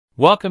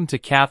Welcome to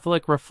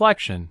Catholic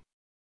Reflection.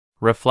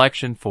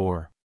 Reflection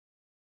 4.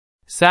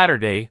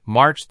 Saturday,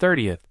 March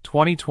 30th,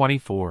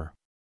 2024.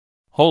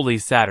 Holy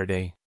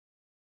Saturday.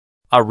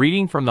 A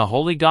reading from the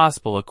Holy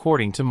Gospel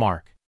according to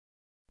Mark.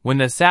 When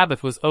the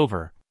Sabbath was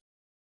over,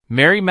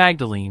 Mary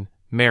Magdalene,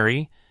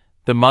 Mary,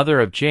 the mother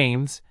of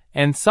James,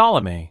 and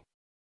Salome,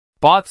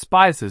 bought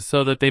spices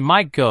so that they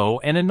might go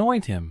and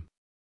anoint him.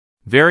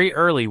 Very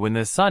early when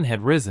the sun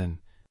had risen,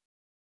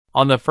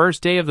 on the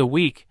first day of the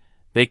week,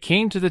 they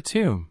came to the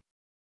tomb.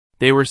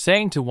 They were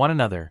saying to one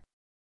another,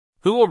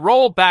 "Who will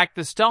roll back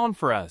the stone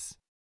for us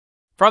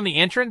from the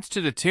entrance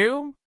to the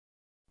tomb?"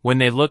 When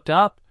they looked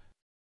up,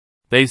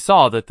 they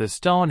saw that the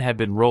stone had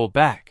been rolled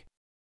back.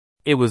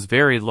 It was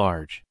very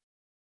large.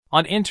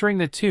 On entering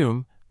the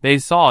tomb, they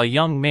saw a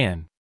young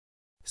man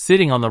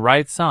sitting on the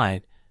right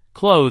side,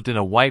 clothed in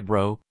a white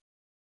robe,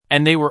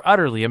 and they were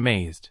utterly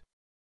amazed.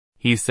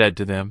 He said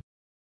to them,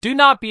 "Do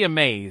not be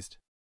amazed.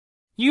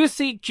 You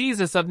seek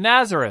Jesus of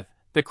Nazareth,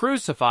 the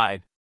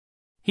crucified.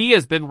 He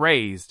has been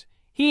raised.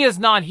 He is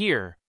not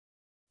here.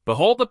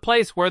 Behold the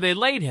place where they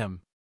laid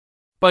him.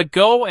 But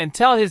go and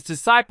tell his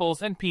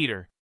disciples and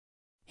Peter,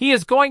 he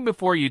is going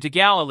before you to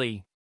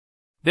Galilee.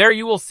 There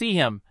you will see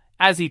him,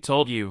 as he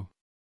told you."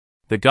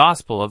 The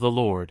Gospel of the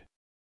Lord.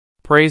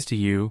 Praise to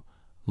you,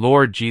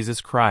 Lord Jesus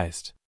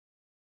Christ.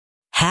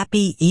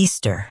 Happy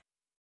Easter!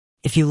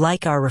 If you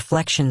like our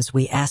reflections,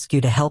 we ask you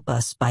to help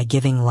us by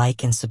giving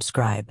like and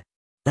subscribe.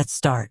 Let's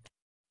start.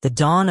 The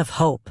Dawn of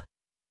Hope,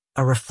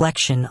 a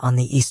reflection on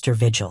the Easter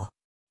Vigil.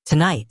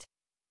 Tonight,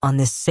 on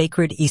this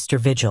sacred Easter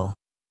Vigil,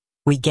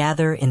 we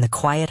gather in the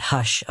quiet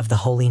hush of the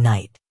holy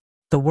night.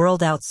 The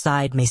world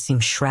outside may seem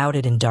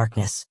shrouded in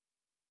darkness,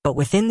 but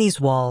within these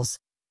walls,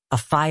 a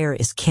fire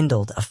is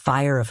kindled, a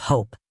fire of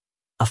hope,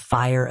 a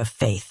fire of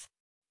faith.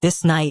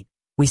 This night,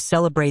 we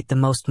celebrate the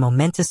most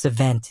momentous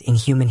event in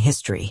human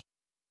history,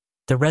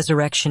 the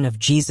resurrection of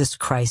Jesus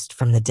Christ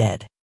from the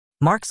dead.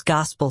 Mark's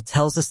Gospel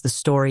tells us the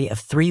story of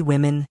three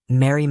women,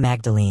 Mary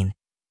Magdalene,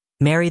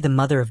 Mary the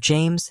mother of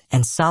James,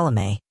 and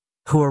Salome,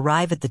 who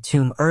arrive at the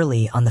tomb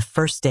early on the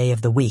first day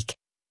of the week,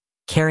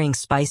 carrying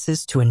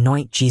spices to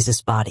anoint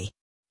Jesus' body.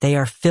 They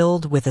are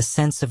filled with a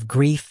sense of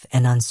grief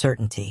and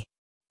uncertainty.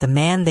 The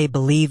man they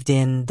believed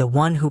in, the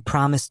one who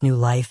promised new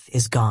life,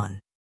 is gone.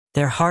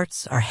 Their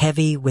hearts are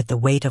heavy with the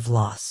weight of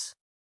loss.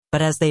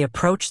 But as they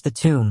approach the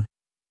tomb,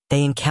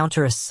 they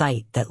encounter a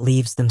sight that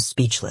leaves them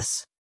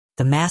speechless.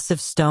 The massive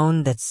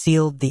stone that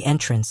sealed the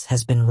entrance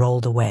has been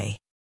rolled away.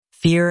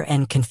 Fear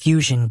and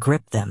confusion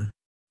grip them.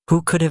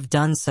 Who could have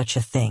done such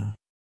a thing?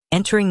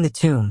 Entering the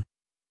tomb,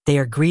 they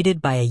are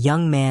greeted by a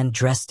young man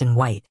dressed in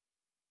white,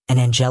 an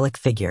angelic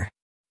figure.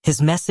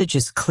 His message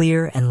is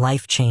clear and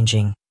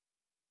life-changing.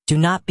 Do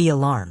not be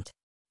alarmed.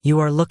 You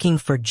are looking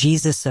for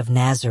Jesus of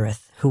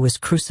Nazareth, who was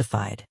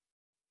crucified.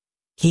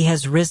 He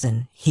has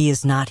risen. He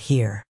is not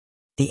here.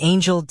 The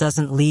angel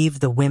doesn't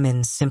leave the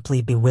women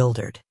simply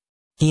bewildered.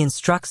 He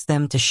instructs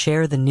them to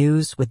share the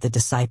news with the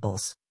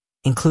disciples,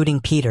 including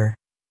Peter,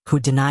 who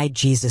denied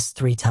Jesus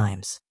 3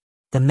 times.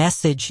 The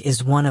message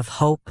is one of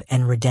hope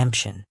and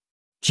redemption.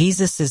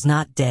 Jesus is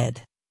not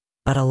dead,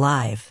 but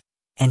alive,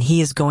 and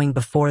he is going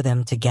before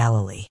them to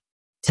Galilee.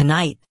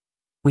 Tonight,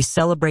 we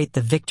celebrate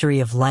the victory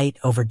of light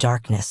over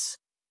darkness,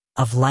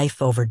 of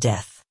life over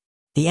death.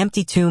 The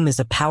empty tomb is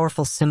a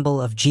powerful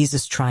symbol of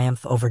Jesus'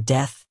 triumph over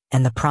death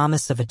and the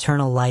promise of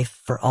eternal life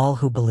for all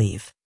who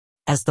believe.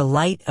 As the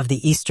light of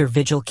the Easter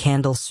Vigil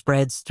candle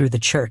spreads through the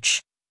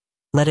church,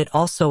 let it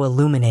also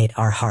illuminate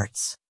our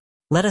hearts.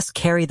 Let us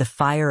carry the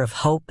fire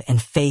of hope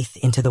and faith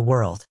into the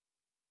world,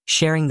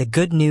 sharing the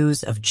good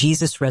news of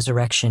Jesus'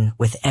 resurrection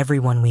with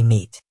everyone we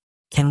meet.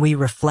 Can we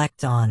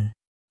reflect on?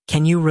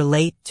 Can you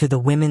relate to the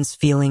women's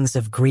feelings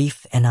of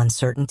grief and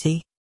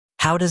uncertainty?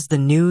 How does the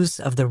news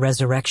of the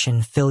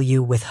resurrection fill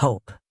you with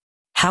hope?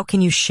 How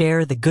can you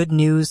share the good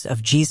news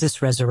of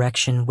Jesus'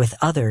 resurrection with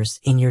others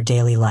in your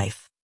daily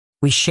life?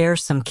 We share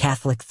some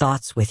Catholic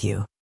thoughts with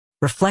you.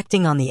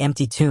 Reflecting on the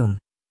empty tomb,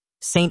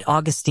 St.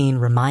 Augustine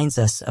reminds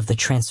us of the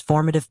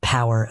transformative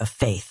power of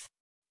faith.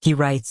 He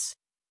writes,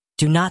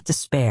 "Do not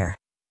despair.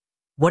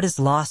 What is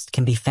lost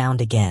can be found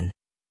again.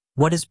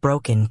 What is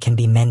broken can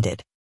be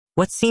mended.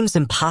 What seems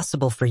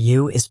impossible for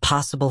you is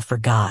possible for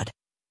God."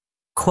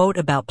 Quote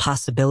about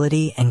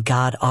possibility and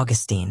God,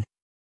 Augustine.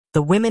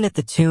 The women at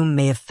the tomb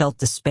may have felt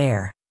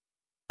despair,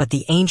 but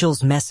the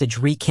angel's message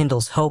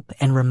rekindles hope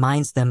and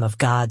reminds them of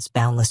God's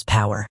boundless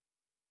power.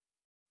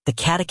 The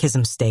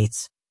Catechism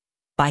states,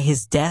 "By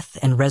his death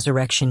and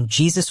resurrection,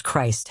 Jesus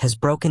Christ has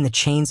broken the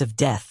chains of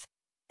death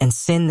and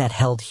sin that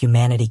held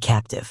humanity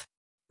captive.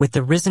 With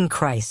the risen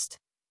Christ,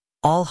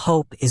 all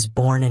hope is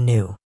born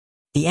anew."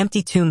 The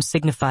empty tomb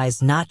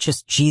signifies not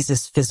just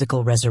Jesus'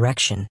 physical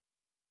resurrection,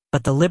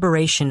 but the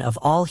liberation of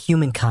all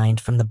humankind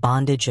from the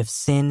bondage of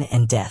sin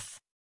and death.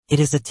 It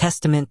is a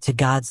testament to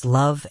God's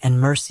love and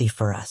mercy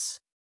for us.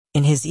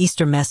 In his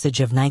Easter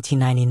message of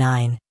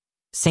 1999,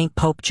 St.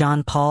 Pope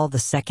John Paul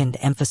II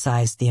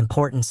emphasized the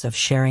importance of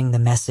sharing the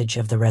message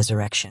of the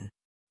resurrection.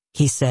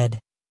 He said,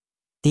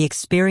 The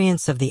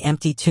experience of the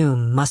empty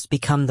tomb must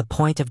become the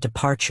point of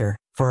departure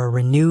for a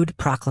renewed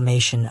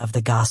proclamation of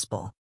the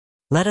gospel.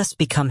 Let us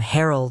become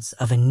heralds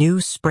of a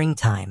new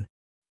springtime.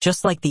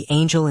 Just like the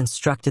angel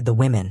instructed the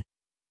women,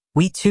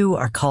 we too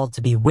are called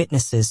to be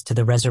witnesses to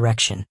the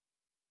resurrection,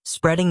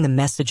 spreading the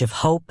message of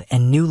hope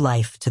and new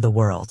life to the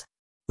world.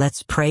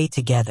 Let's pray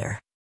together.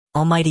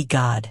 Almighty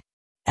God,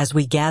 as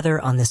we gather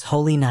on this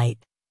holy night,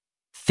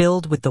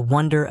 filled with the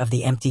wonder of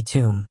the empty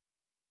tomb,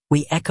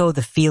 we echo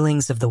the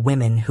feelings of the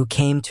women who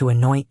came to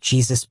anoint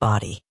Jesus'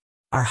 body.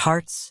 Our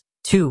hearts,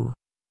 too,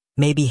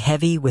 may be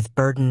heavy with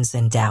burdens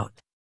and doubt,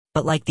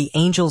 but like the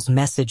angel's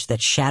message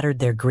that shattered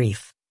their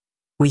grief,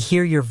 we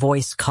hear your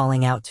voice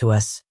calling out to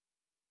us,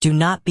 "Do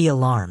not be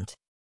alarmed.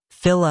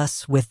 Fill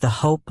us with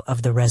the hope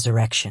of the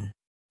resurrection.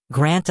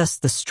 Grant us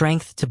the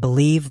strength to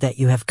believe that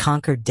you have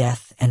conquered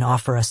death and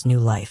offer us new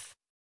life."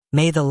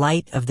 May the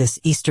light of this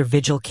Easter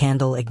Vigil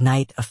candle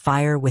ignite a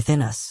fire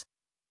within us,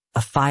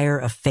 a fire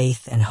of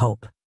faith and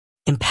hope.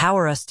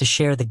 Empower us to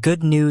share the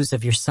good news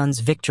of your Son's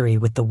victory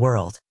with the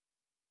world,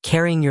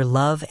 carrying your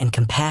love and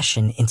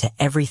compassion into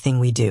everything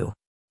we do.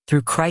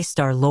 Through Christ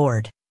our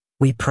Lord,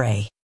 we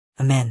pray.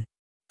 Amen.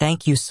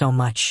 Thank you so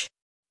much.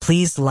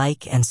 Please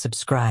like and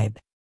subscribe.